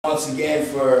Once again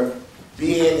for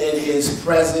being in his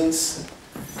presence.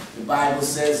 The Bible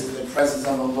says in the presence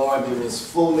of the Lord there is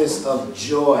fullness of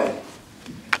joy.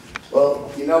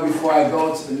 Well, you know, before I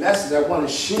go into the message, I want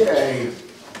to share a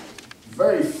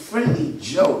very friendly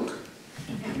joke.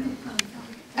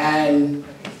 And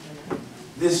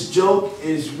this joke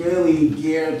is really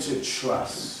geared to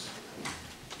trust.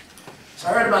 So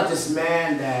I heard about this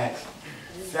man that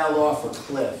fell off a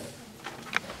cliff.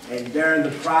 And during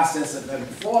the process of him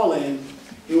falling,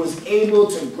 he was able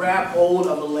to grab hold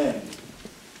of a limb.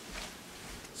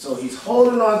 So he's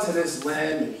holding on to this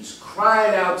limb and he's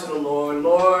crying out to the Lord,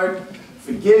 Lord,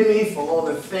 forgive me for all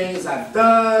the things I've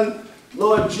done.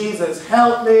 Lord Jesus,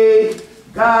 help me.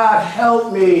 God,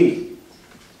 help me.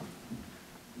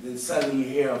 Then suddenly you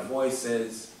hear a voice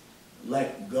says,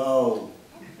 let go.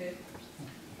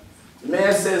 The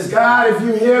man says, God, if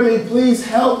you hear me, please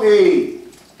help me.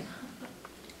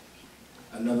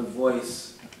 Another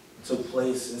voice took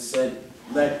place and said,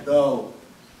 let go.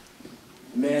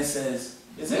 The man says,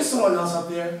 is there someone else up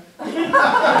there?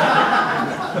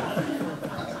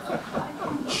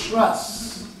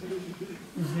 Trust.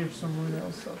 Is there someone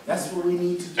else up there? That's what we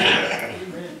need to do.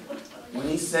 When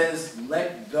he says,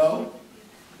 let go,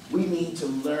 we need to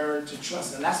learn to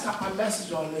trust. And that's not my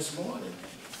message on this morning.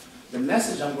 The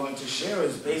message I'm going to share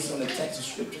is based on the text of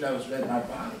scripture that was read by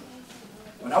Bonnie.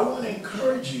 But I want to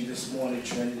encourage you this morning,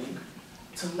 Trinity,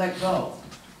 to let go.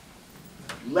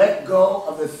 Let go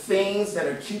of the things that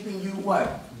are keeping you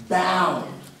what?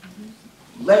 Bound.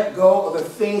 Let go of the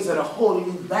things that are holding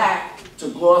you back to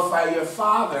glorify your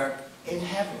Father in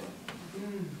heaven.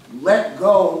 Let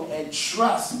go and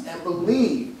trust and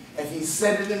believe. If he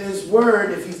said it in his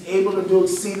word, if he's able to do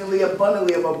exceedingly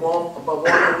abundantly above all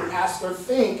that we ask or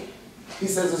think, he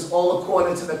says it's all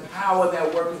according to the power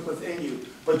that worketh within you.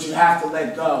 But you have to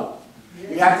let go.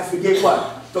 You have to forget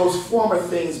what? Those former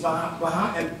things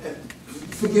behind and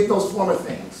forget those former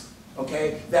things,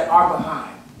 okay, that are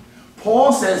behind.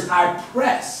 Paul says, I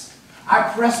press.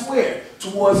 I press where?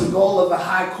 Towards the goal of the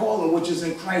high calling, which is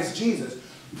in Christ Jesus.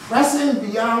 Pressing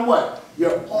beyond what?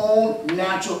 Your own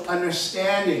natural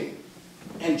understanding.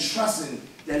 And trusting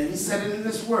that if he said it in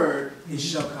this word, it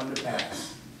shall come to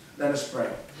pass. Let us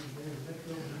pray.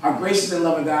 Our gracious and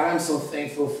loving God, I'm so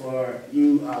thankful for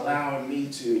you allowing me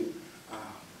to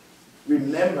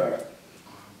remember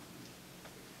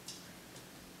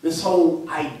this whole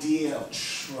idea of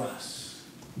trust.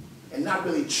 And not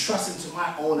really trusting to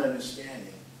my own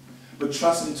understanding, but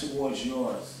trusting towards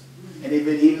yours. And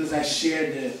even as I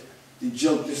shared the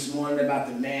joke this morning about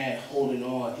the man holding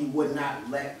on, he would not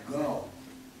let go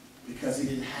because he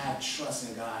didn't have trust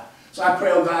in God. So I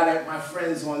pray, oh God, that my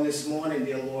friends on this morning,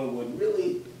 dear Lord, would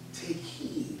really take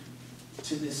heed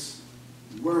to this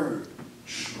word,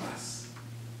 trust.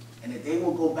 And that they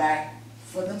will go back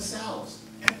for themselves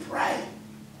and pray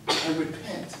and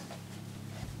repent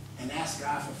and ask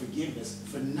God for forgiveness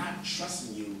for not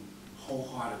trusting you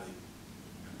wholeheartedly.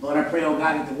 Lord, I pray, oh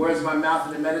God, that the words of my mouth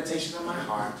and the meditation of my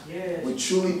heart would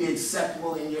truly be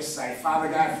acceptable in your sight. Father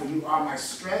God, for you are my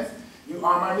strength, you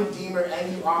are my Redeemer,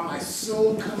 and you are my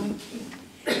soon-coming King.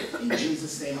 In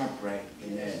Jesus' name I pray.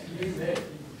 Amen. Amen.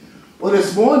 Well,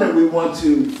 this morning we want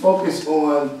to focus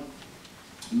on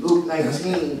Luke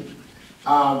 19,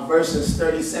 verses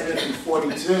 37 through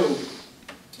 42.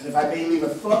 And if I may leave a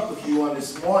thought with you on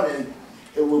this morning,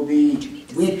 it will be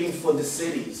weeping for the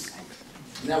cities.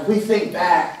 Now, if we think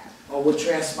back on what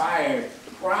transpired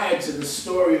prior to the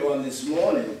story on this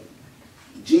morning,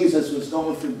 Jesus was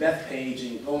going through Bethpage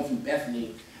and going through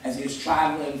Bethany as he was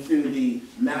traveling through the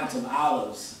Mount of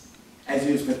Olives, as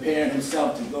he was preparing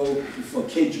himself to go before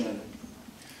Kidron.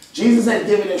 Jesus had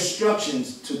given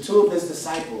instructions to two of his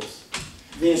disciples.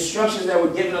 The instructions that were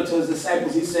given to his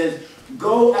disciples, he says,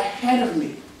 go ahead of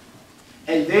me,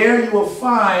 and there you will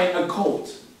find a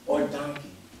colt or a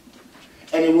donkey,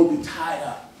 and it will be tied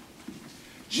up.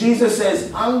 Jesus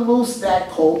says, unloose that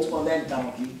colt or that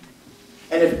donkey,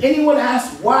 and if anyone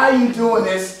asks, why are you doing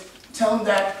this, tell them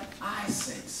that I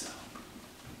said so.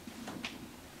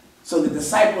 So the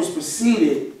disciples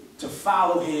proceeded to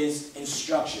follow his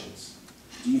instructions.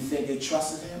 Do you think they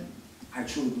trusted him? I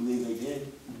truly believe they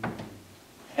did.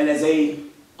 And as they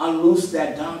unloosed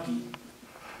that donkey,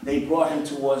 they brought him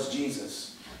towards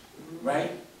Jesus,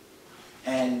 right?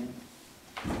 And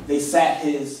they sat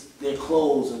their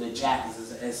clothes or their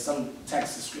jackets, as some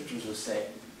texts of scriptures would say,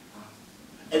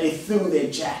 and they threw their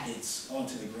jackets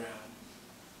onto the ground.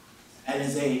 And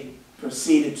as they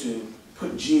proceeded to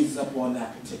put Jesus up on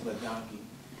that particular donkey,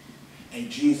 and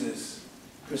Jesus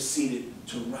proceeded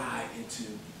to ride into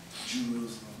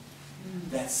Jerusalem,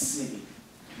 that city.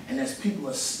 And as people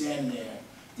are standing there,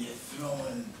 they're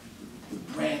throwing the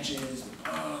branches, the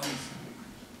palms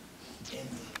in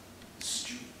the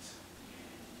street.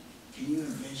 Can you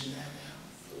envision that now?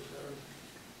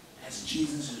 As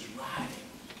Jesus is riding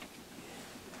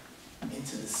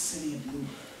into the city of New York,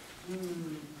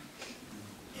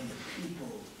 and the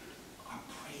people are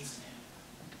praising him.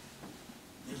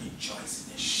 They're rejoicing,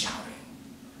 they're shouting.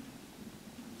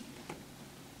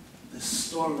 The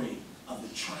story of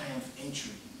the triumph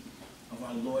entry of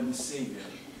our Lord and Savior,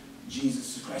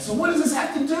 Jesus Christ. So what does this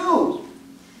have to do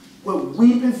with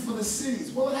weeping for the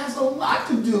cities? Well, it has a lot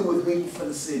to do with weeping for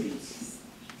the cities.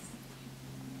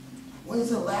 When's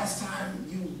the last time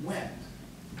you wept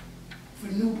for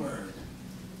Newburgh?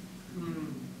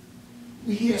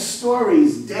 We hear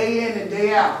stories day in and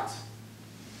day out.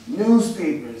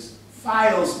 Newspapers,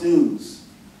 Files News.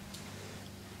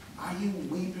 Are you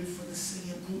weeping for the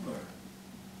city of Newburgh?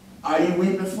 Are you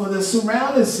weeping for the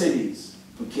surrounding cities?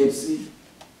 Poughkeepsie?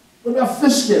 What about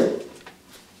Fishkill?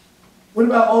 What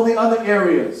about all the other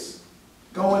areas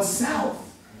going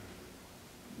south?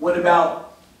 What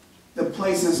about the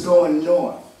places going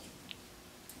north?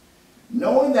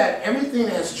 Knowing that everything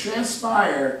that has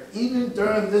transpired, even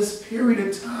during this period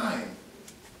of time,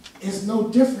 is no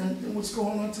different than what's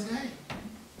going on today.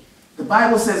 The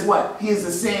Bible says what? He is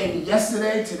the same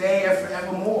yesterday, today, and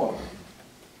forevermore.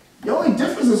 The only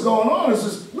difference that's going on is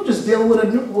just, we're just dealing with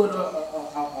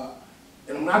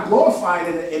and I'm not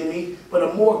glorifying the enemy, but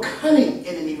a more cunning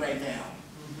enemy right now.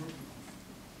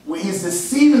 Where he's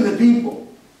deceiving the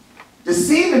people.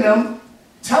 Deceiving them,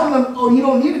 telling them, oh, you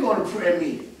don't need to go to prayer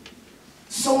meeting.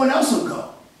 Someone else will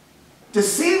go.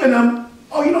 Deceiving them,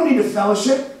 oh, you don't need to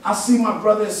fellowship. I'll see my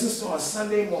brother and sister on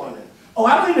Sunday morning. Oh,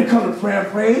 I don't need to come to prayer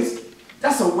and praise.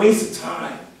 That's a waste of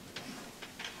time.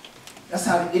 That's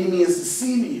how the enemy is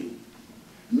deceiving you.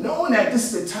 Knowing that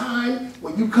this is the time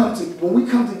when we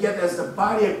come together as the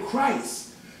body of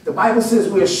Christ. The Bible says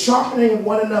we are sharpening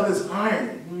one another's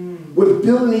iron. We're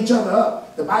building each other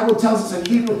up. The Bible tells us in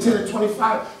Hebrews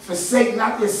 10:25, forsake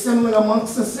not the assembling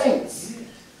amongst the saints.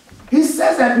 He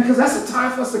says that because that's the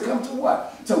time for us to come to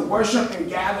what? To worship and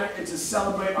gather and to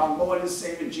celebrate our Lord and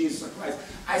Savior Jesus Christ.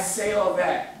 I say all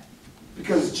that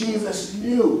because Jesus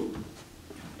knew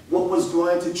what was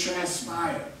going to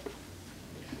transpire.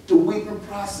 The weeping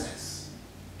process.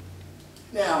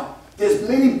 Now, there's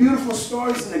many beautiful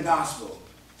stories in the gospel.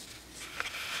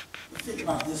 But think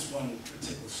about this one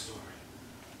particular story.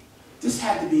 This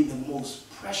had to be the most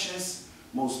precious,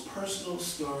 most personal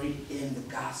story in the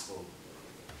gospel.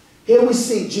 Here we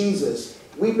see Jesus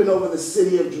weeping over the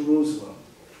city of Jerusalem.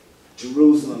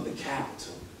 Jerusalem, the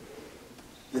capital,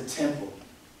 the temple,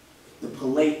 the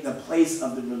place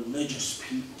of the religious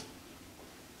people.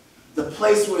 The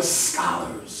place where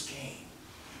scholars came.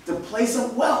 The place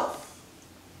of wealth.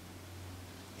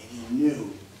 And he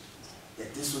knew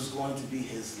that this was going to be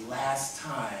his last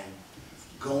time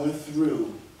going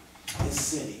through his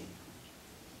city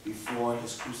before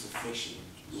his crucifixion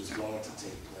was going to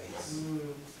take place.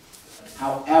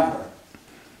 However,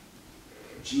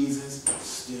 Jesus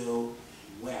still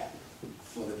wept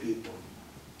for the people.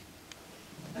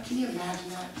 Now, can you imagine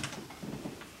that?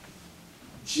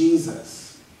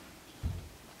 Jesus,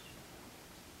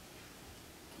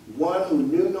 one who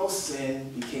knew no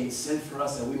sin, became sin for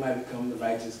us that we might become the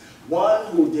righteous. One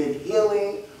who did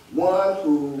healing. One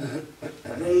who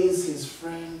raised his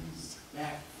friends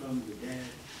back from the dead.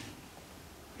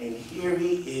 And here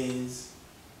he is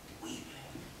weeping.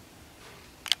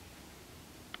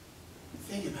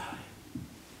 Think about it.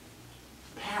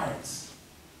 Parents,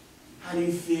 how do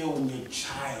you feel when your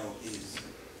child is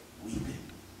weeping?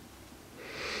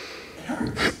 It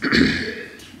hurts.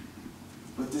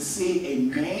 But to see a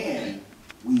man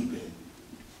weeping,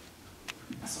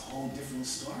 that's a whole different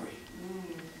story.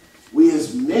 We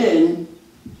as men,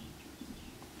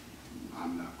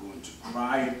 I'm not going to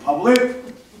cry in public.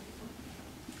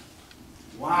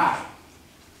 Why?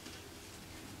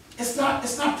 It's not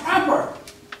proper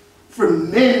for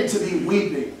men to be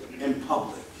weeping in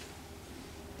public.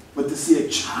 But to see a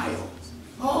child,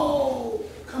 oh,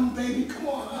 come baby, come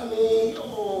on honey,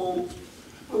 oh.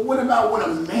 But what about when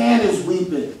a man is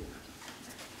weeping,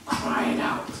 crying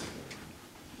out?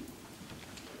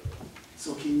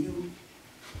 So can you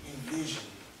envision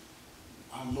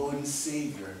our Lord and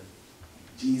Savior,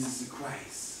 Jesus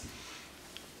Christ,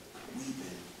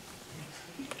 weeping?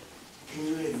 Can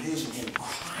you envision him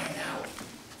crying out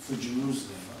for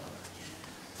Jerusalem?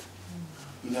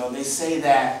 You know, they say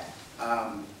that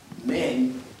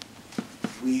men,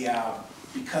 we,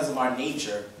 because of our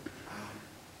nature,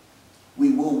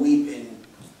 we will weep in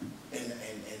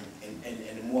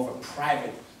more of a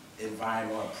private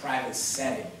environment or a private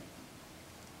setting.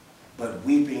 But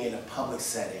weeping in a public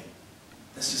setting,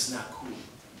 that's just not cool.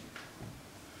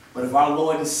 But if our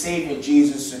Lord and Savior,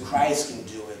 Jesus Christ, can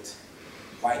do it,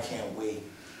 why can't we?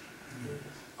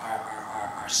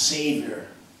 Our Savior,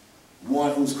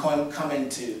 one who's coming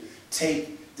to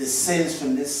take the sins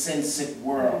from this sin-sick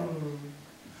world.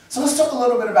 So let's talk a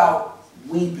little bit about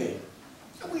weeping.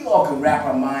 And we all can wrap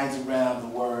our minds around the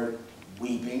word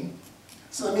weeping.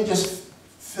 So let me just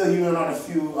fill you in on a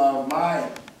few of my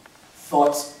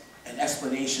thoughts and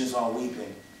explanations on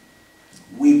weeping.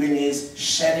 Weeping is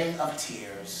shedding of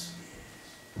tears,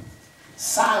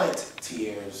 silent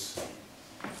tears,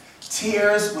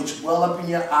 tears which well up in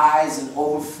your eyes and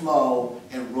overflow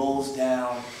and rolls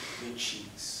down your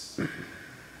cheeks.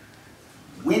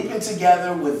 Weeping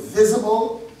together with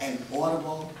visible and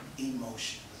audible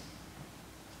emotion.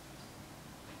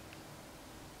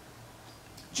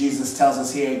 Jesus tells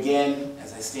us here again,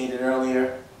 as I stated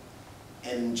earlier,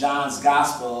 in John's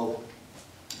Gospel,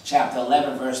 chapter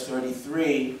 11, verse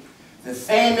 33, the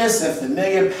famous and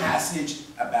familiar passage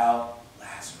about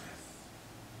Lazarus,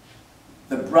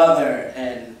 the brother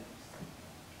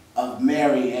of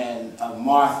Mary and of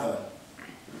Martha,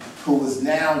 who was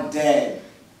now dead,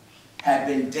 had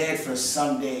been dead for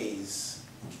some days,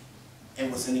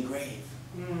 and was in the grave.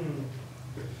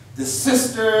 The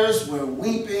sisters were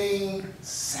weeping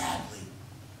sadly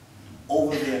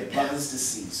over their brother's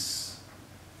decease.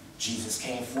 Jesus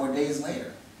came 4 days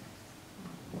later,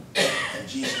 and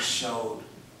Jesus showed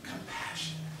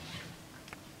compassion.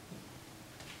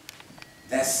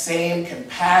 That same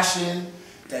compassion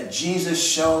that Jesus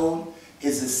showed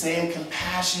is the same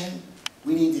compassion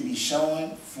we need to be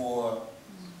showing for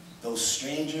those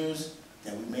strangers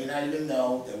that we may not even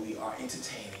know that we are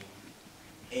entertaining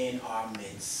in our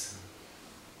midst.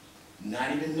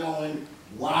 Not even knowing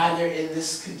why they're in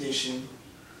this condition.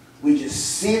 We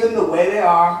just see them the way they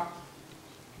are,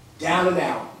 down and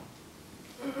out.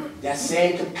 That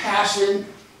same compassion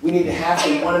we need to have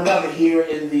for one another here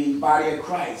in the body of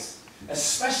Christ,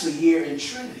 especially here in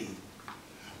Trinity.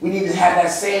 We need to have that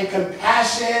same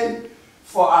compassion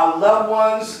for our loved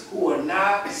ones who are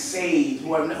not saved,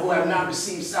 who have not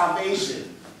received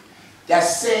salvation. That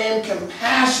same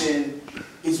compassion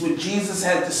is what Jesus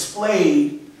had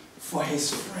displayed for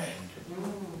his friend.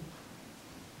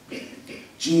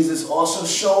 Jesus also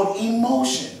showed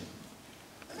emotion.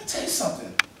 Let me tell you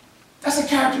something. That's a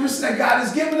characteristic that God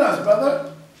has given us,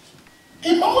 brother.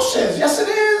 Emotions, yes it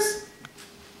is.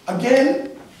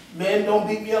 Again, men, don't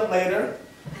beat me up later.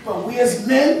 But we as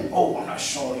men, oh, I'm not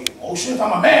showing emotions.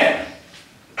 I'm a man.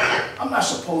 I'm not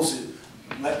supposed to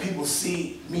let people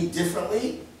see me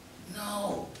differently.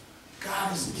 No. God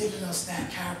has given us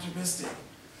that characteristic.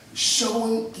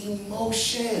 Showing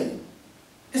emotion.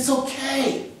 It's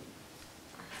okay.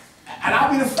 And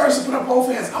I'll be the first to put up both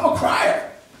hands. I'm a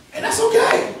crier. And that's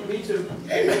okay. Me too.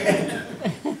 Amen.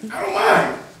 I don't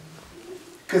mind.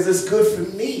 Because it's good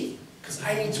for me. Because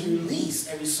I need to release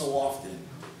every so often.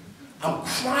 I'm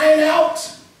crying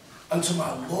out unto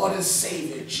my Lord and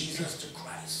Savior, Jesus the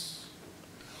Christ,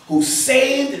 who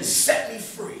saved and set me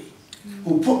free,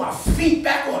 who put my feet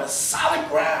back on a solid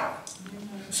ground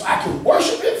so I can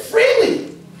worship him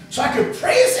freely, so I can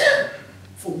praise him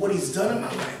for what he's done in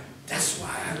my life. That's why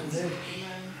I live.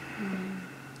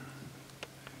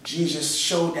 Jesus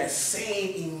showed that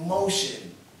same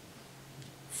emotion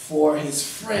for his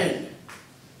friend.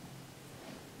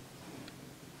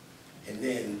 And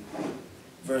then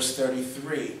verse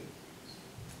 33,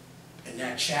 in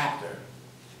that chapter,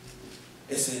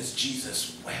 it says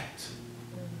Jesus wept.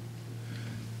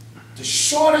 The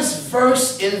shortest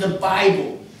verse in the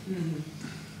Bible.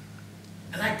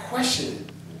 And I question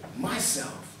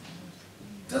myself,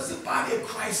 does the body of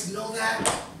Christ know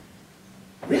that?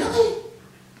 Really?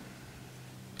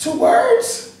 2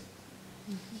 words?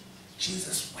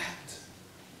 Jesus wept.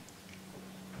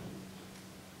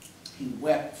 He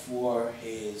wept for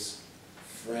his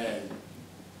friend.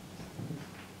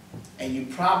 And you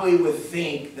probably would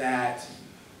think that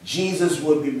Jesus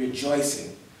would be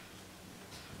rejoicing,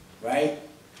 right?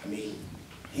 I mean,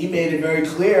 he made it very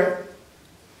clear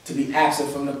to be absent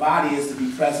from the body is to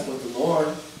be present with the Lord.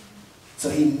 So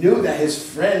he knew that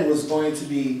his friend was going to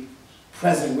be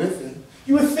present with him.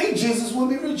 You would think Jesus would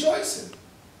be rejoicing.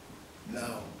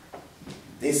 No.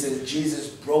 They said Jesus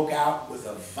broke out with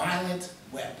a violent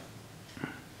wept.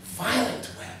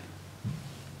 Violent wept.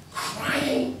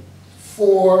 Crying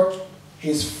for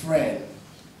his friend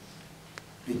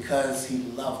because he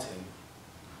loved him.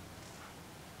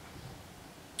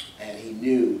 And he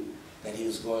knew that he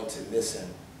was going to miss him.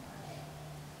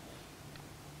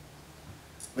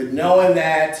 But knowing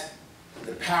that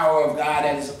the power of God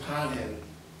that is upon him,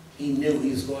 he knew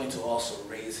he was going to also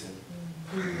raise him.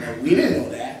 Now, we didn't know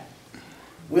that.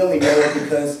 We only know it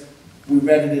because we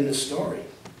read it in the story,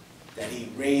 that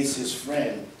he raised his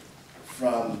friend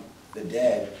from the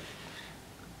dead.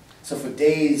 So for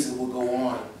days it will go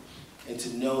on, and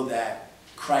to know that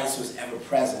Christ was ever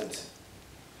present.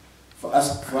 For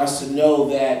us to know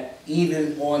that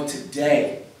even on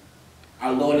today,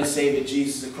 our Lord and Savior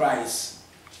Jesus Christ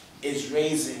is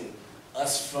raising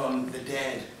us from the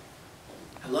dead.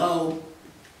 Hello?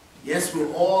 Yes,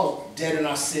 we're all dead in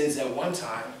our sins at one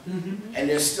time, and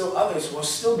there's still others who are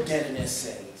still dead in their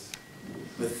sins.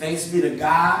 But thanks be to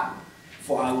God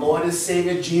for our Lord and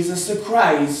Savior Jesus the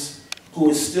Christ,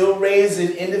 who is still raising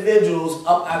individuals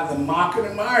up out of the muck and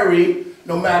the miry,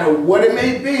 no matter what it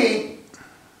may be,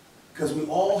 because we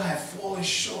all have fallen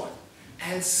short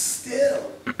and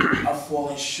still are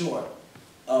falling short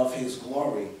of his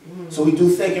glory. So we do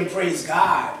thank and praise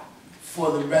God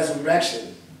for the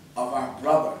resurrection of our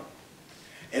brother.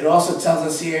 It also tells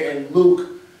us here in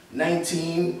Luke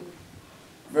 19,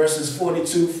 verses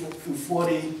 42 through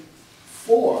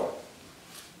 44,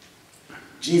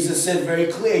 Jesus said very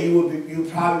clear, you would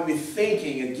probably be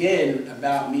thinking again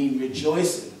about me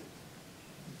rejoicing.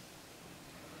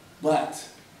 But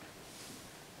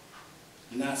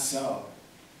not so.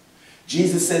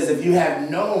 Jesus says, if you have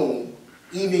known,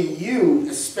 even you,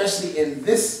 especially in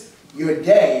this your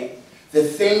day, the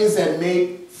things that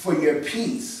make for your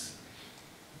peace,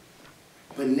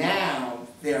 but now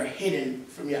they are hidden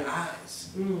from your eyes.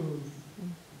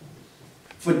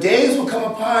 For days will come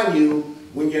upon you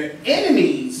when your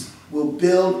enemies will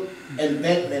build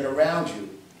embankment around you,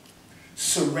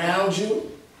 surround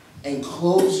you, and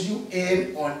close you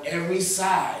in on every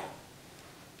side.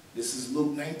 This is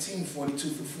Luke 19, 42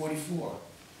 through 44.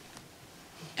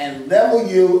 And level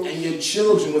you and your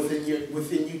children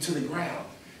within you to the ground.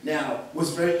 Now,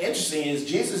 what's very interesting is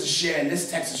Jesus is sharing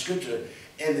this text of scripture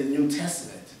in the New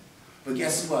Testament. But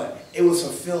guess what? It was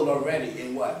fulfilled already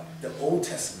in what? The Old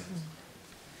Testament.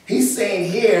 He's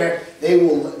saying here, they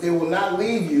will not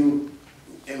leave you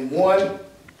in one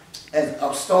as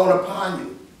a stone upon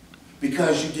you,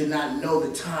 because you did not know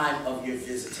the time of your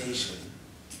visitation.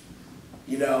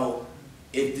 You know,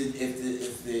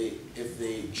 if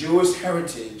the Jewish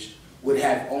heritage would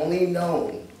have only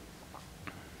known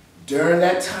during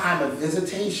that time of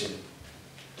visitation,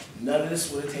 none of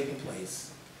this would have taken place.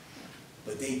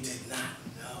 But they did not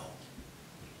know.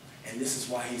 And this is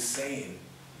why he's saying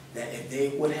that if they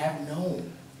would have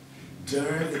known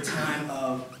during the time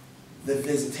of the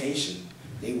visitation,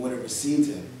 they would have received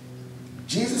him.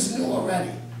 Jesus knew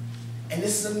already. And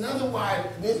this is another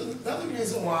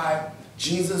reason why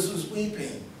Jesus was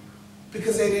weeping.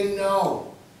 Because they didn't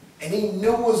know. And he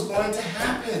knew what was going to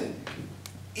happen,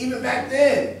 even back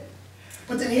then.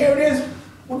 But then here it is,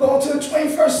 we're going to the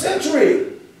 21st century.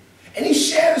 And he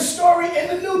shared a story in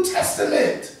the New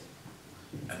Testament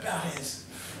about his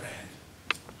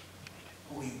friend,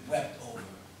 who he wept over.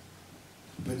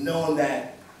 But knowing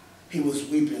that he was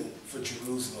weeping for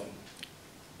Jerusalem,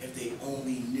 if they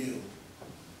only knew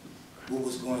what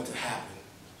was going to happen,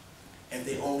 if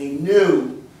they only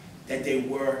knew that they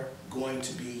were going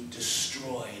to be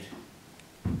destroyed.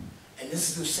 And this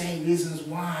is the same reasons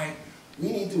why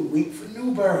we need to weep for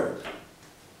Newburgh.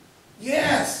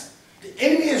 Yes, the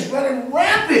enemy is running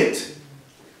rampant.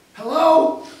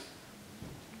 Hello?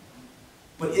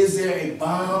 But is there a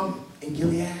balm in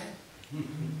Gilead?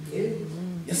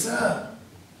 Yes, sir.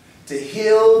 To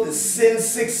heal the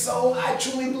sin-sick soul? I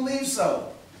truly believe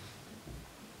so.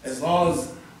 As long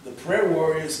as the prayer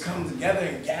warriors come together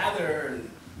and gather and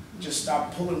just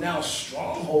start pulling down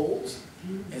strongholds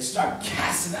and start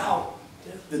casting out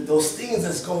those things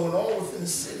that's going on within the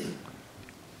city.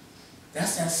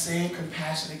 That's that same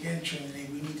compassion again, Trinity,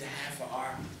 we need to have for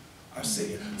our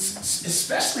city.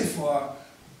 Especially for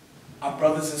our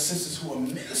brothers and sisters who are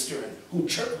ministering,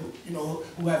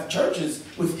 who have churches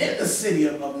within the city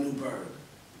of Newburgh.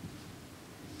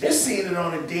 They're seeing it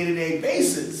on a day-to-day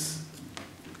basis,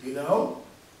 you know.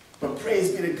 But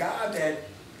praise be to God that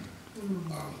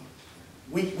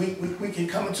we can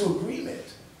come into agreement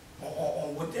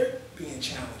on what they're being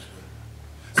challenged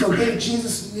with. So again,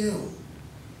 Jesus knew,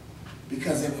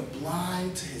 because they were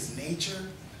blind to his nature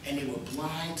and they were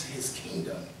blind to his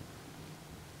kingdom.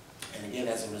 And again,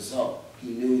 as a result, he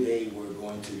knew they were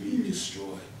going to be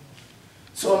destroyed.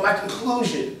 So in my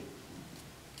conclusion,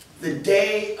 the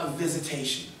day of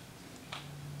visitation.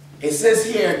 It says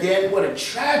here again, what a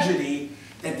tragedy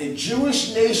that the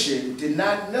Jewish nation did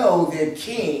not know their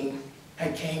king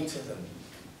had came to them.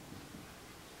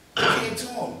 He came to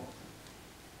them,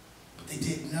 but they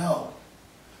didn't know.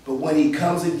 But when he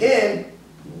comes again,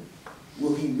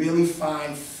 will he really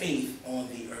find faith on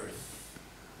the earth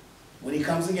when he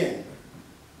comes again?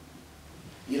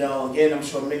 You know, again, I'm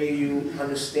sure many of you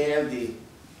understand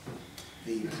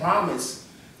the promise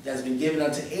that's been given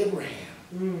unto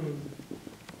Abraham.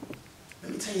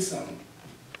 Let me tell you something.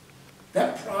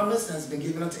 That promise that's been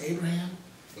given unto Abraham,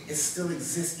 it still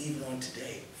exists even on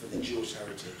today for the Jewish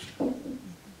heritage.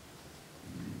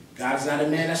 God is not a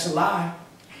man that shall lie,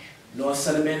 nor a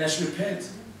son of man that shall repent.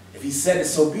 If he said it,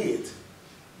 so be it.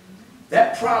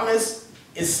 That promise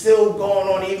is still going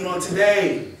on even on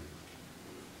today.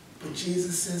 But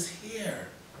Jesus says here,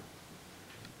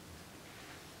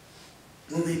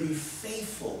 will they be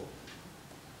faithful,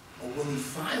 or will he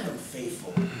find them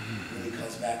faithful when he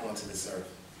comes back onto this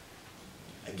earth?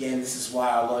 Again, this is why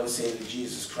our Lord and Savior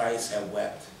Jesus Christ had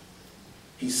wept.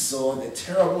 He saw the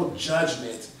terrible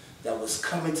judgment that was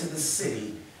coming to the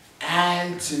city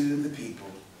and to the people.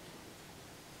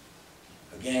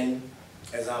 Again,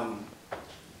 as I'm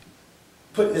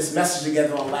putting this message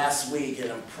together on last week,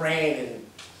 and I'm praying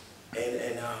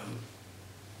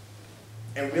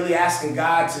and really asking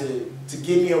God to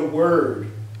give me a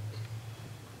word.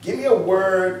 Give me a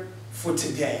word for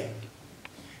today.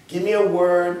 Give me a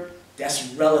word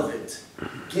that's relevant.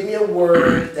 Give me a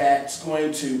word that's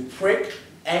going to prick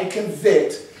and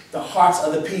convict the hearts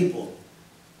of the people.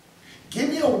 Give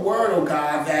me a word, oh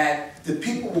God, that the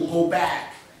people will go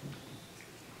back.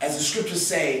 As the scriptures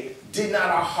say, did not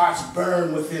our hearts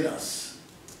burn within us?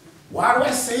 Why do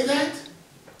I say that?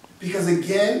 Because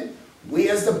again, we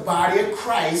as the body of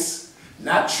Christ,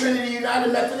 not Trinity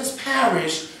United Methodist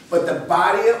Parish, but the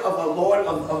body of the Lord,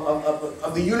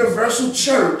 of the universal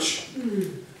church,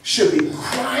 should be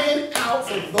crying out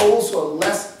for those who are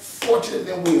less fortunate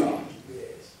than we are.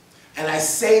 And I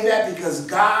say that because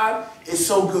God is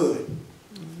so good.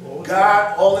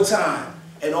 God all the time.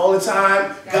 And all the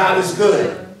time, God is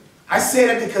good. I say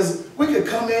that because we could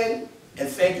come in, and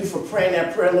thank you for praying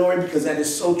that prayer, Lord, because that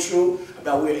is so true,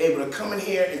 about we're able to come in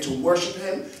here and to worship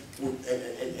him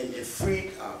and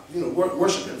free,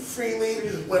 worship him freely.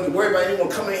 We don't have to worry about anyone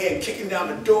coming in here and kicking down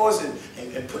the doors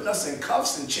and putting us in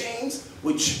cuffs and chains,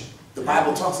 which the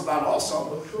Bible talks about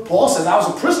also. Paul says, I was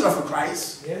a prisoner for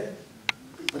Christ.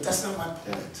 But that's not my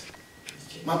point.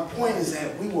 My point is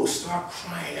that we will start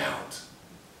crying out.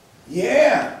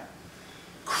 Yeah.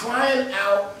 Crying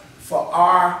out for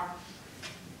our,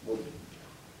 well,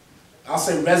 I'll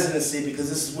say residency, because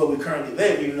this is where we currently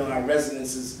live, even though our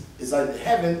residence is in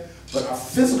heaven, but our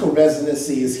physical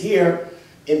residency is here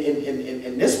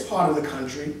in this part of the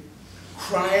country,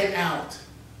 crying out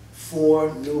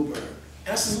for Newburgh.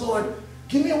 And I says, Lord,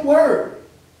 give me a word.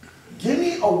 Give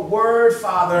me a word,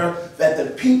 Father, that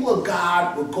the people of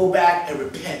God will go back and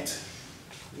repent.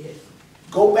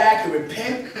 Go back and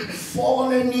repent, fall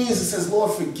on their knees and says,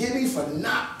 Lord, forgive me for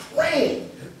not praying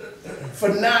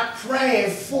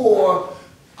for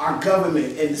our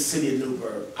government in the city of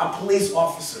Newburgh, our police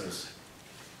officers.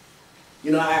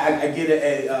 You know, I get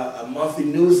a monthly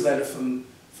newsletter from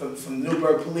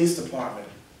Newburgh Police Department.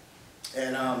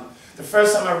 And the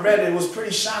first time I read it, it was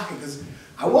pretty shocking because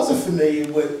I wasn't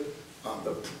familiar with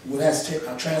what has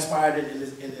transpired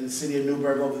in the city of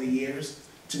Newburgh over the years.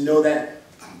 To know that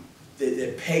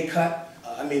their pay cut,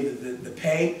 the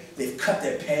pay, they've cut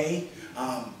their pay.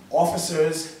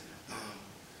 Officers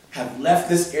have left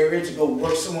this area to go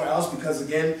work somewhere else because,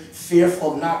 again,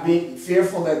 fearful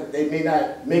that they may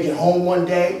not make it home one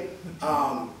day.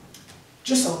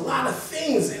 Just a lot of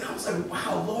things. And I was like,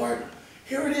 wow, Lord,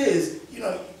 here it is. You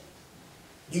know,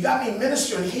 you got me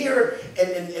ministering here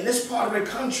in this part of the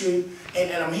country,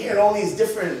 and I'm hearing all these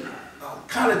different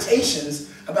connotations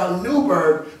about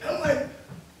Newburgh. And I'm like,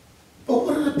 but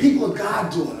what are the people of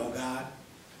God doing, oh God?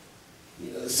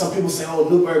 You know, some people say, oh,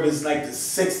 Newburgh is like the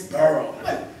 6th borough. I'm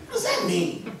like, what does that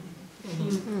mean?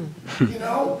 You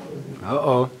know?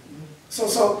 Uh-oh.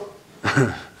 So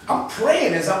I'm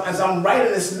praying as I'm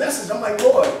writing this message. I'm like,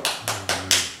 Lord,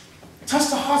 touch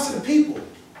the hearts of the people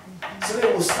so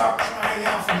they will start crying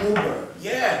out for Newburgh.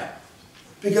 Yeah.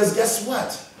 Because guess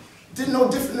what? They're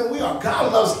no different than we are.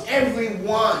 God loves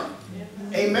everyone.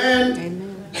 Amen? Amen.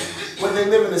 Whether they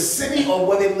live in the city or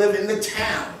whether they live in the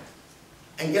town.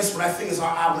 And guess what I think is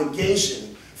our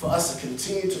obligation for us to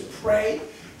continue to pray,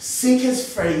 seek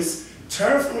his face,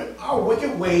 turn from our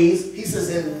wicked ways. He says,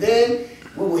 and then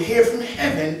we will hear from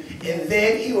heaven, and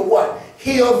then he will what?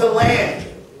 Heal the land.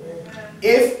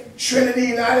 If Trinity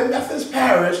United Methodist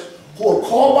Parish, who are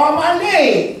called by my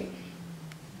name,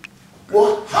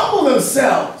 will humble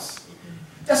themselves.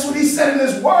 That's what he said in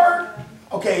his word.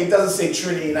 Okay, it doesn't say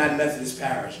Trinity United Methodist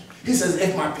Parish. He says,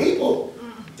 if my people,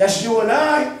 that's you and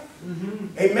I,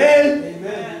 amen.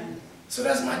 Amen. So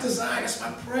that's my design, that's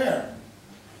my prayer.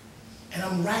 And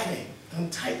I'm writing, and I'm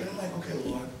typing, I'm like, okay,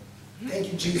 Lord,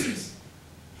 thank you, Jesus.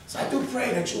 So I do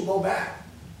pray that you'll go back,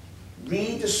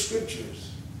 read the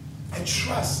scriptures, and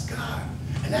trust God.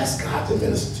 And ask God to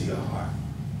minister to your heart.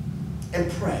 And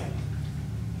pray.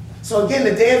 So again,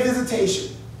 the day of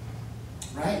visitation,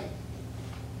 right?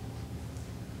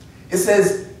 It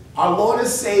says, our Lord and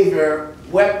Savior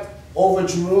wept over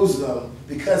Jerusalem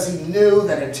because he knew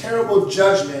that a terrible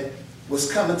judgment was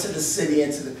coming to the city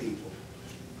and to the people.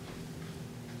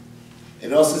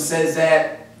 It also says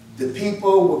that the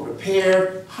people were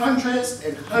prepared hundreds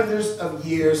and hundreds of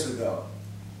years ago.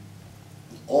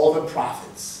 All the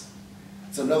prophets.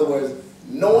 So in other words,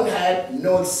 no one had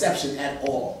no exception at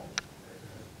all.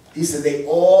 He said they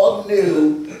all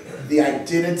knew the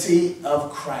identity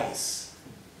of Christ.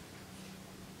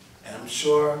 And I'm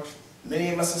sure many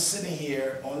of us are sitting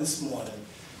here on this morning,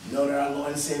 know that our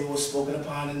Lord and Savior was spoken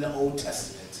upon in the Old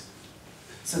Testament.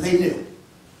 So they knew,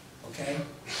 okay?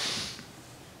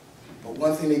 But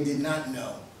one thing they did not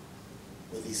know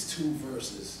were these two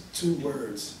verses, two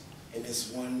words in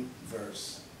this one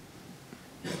verse,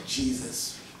 that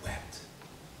Jesus wept.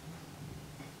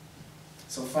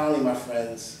 So finally, my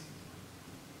friends,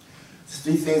 there's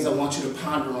three things I want you to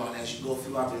ponder on as you go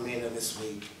throughout the remainder of this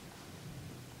week.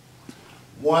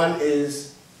 One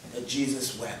is that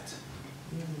Jesus wept.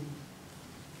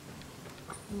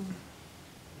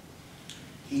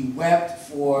 He wept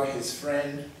for his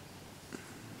friend.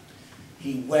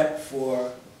 He wept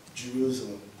for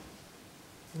Jerusalem.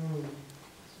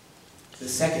 The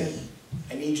second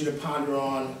I need you to ponder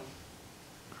on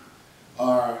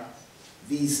are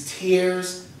these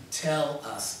tears tell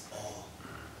us all.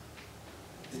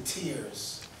 The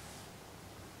tears.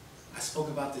 I spoke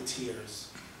about the tears.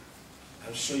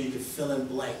 I'm sure you could fill in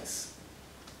blanks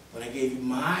when I gave you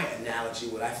my analogy,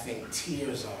 what I think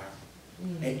tears are.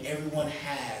 And everyone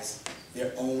has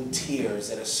their own tears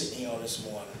that are sitting here on this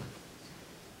morning.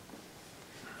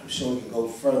 I'm sure we can go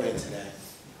further into that.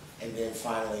 And then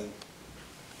finally,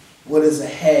 what is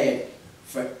ahead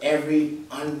for every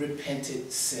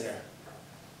unrepented sinner?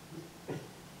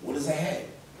 What is ahead?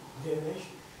 Damnation.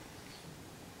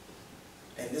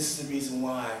 And this is the reason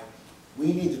why we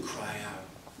need to cry out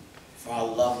for our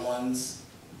loved ones,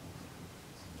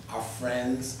 our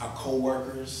friends, our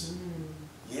co-workers,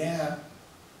 yeah,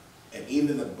 and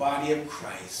even the body of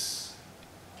Christ.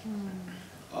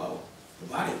 Oh, the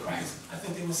body of Christ, I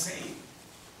think they were saved.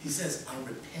 He says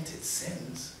unrepented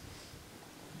sins.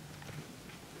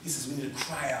 He says we need to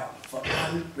cry out for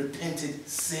unrepented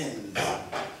sins.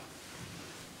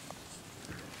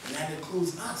 And that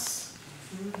includes us.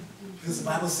 Because the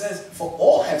Bible says, for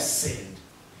all have sinned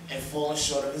and fallen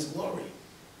short of his glory.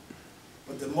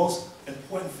 But the most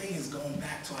important thing is going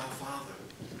back to our Father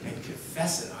and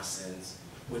confessing our sins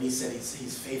when he said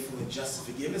he's faithful and just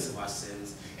to forgive us of our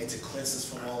sins and to cleanse us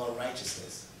from all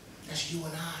unrighteousness. That's you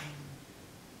and I.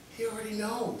 He already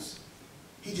knows.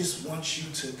 He just wants you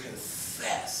to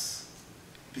confess,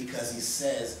 because he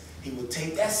says he will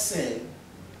take that sin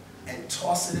and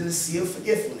toss it in the sea of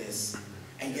forgetfulness.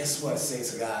 And guess what,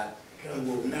 saints of God? He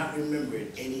will not remember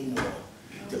it anymore.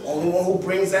 The only one who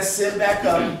brings that sin back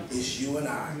up is you and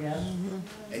I.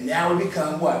 And now we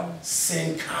become what?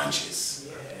 Sin conscious.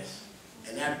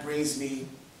 And that brings me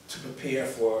to prepare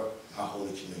for our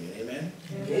Holy Communion. Amen?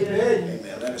 Amen.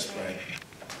 Amen. Let us pray.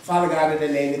 Father God, in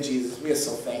the name of Jesus, we are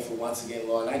so thankful once again,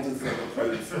 Lord. And I do thank and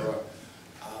pray for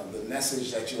the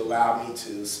message that you allowed me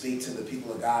to speak to the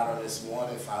people of God on this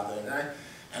morning, Father.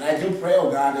 And I do pray,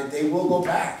 oh God, that they will go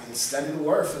back and study the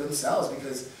Word for themselves,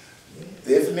 because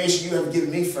the information you have given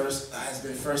me first has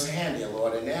been firsthand, dear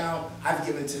Lord, and now I've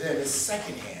given to them is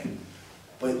secondhand.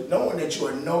 But knowing that you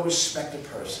are no respecter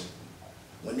person,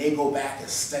 when they go back and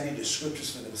study the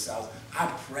Scriptures for themselves, I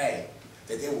pray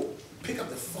that they will pick up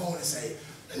the phone and say,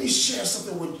 let me share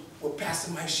something with what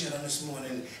Pastor Mike shared on this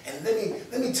morning, and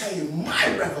let me tell you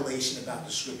my revelation about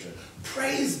the Scripture.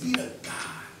 Praise be to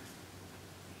God.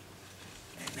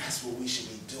 And that's what we should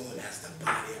be doing as the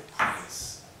body of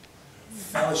Christ.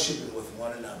 Fellowshipping with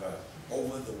one another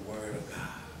over the Word of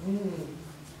God.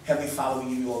 Heavenly Father, we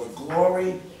give you all the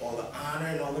glory, all the honor,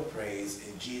 and all the praise.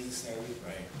 In Jesus' name we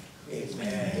pray.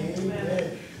 Amen.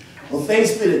 Amen. Well,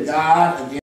 thanks be to God again.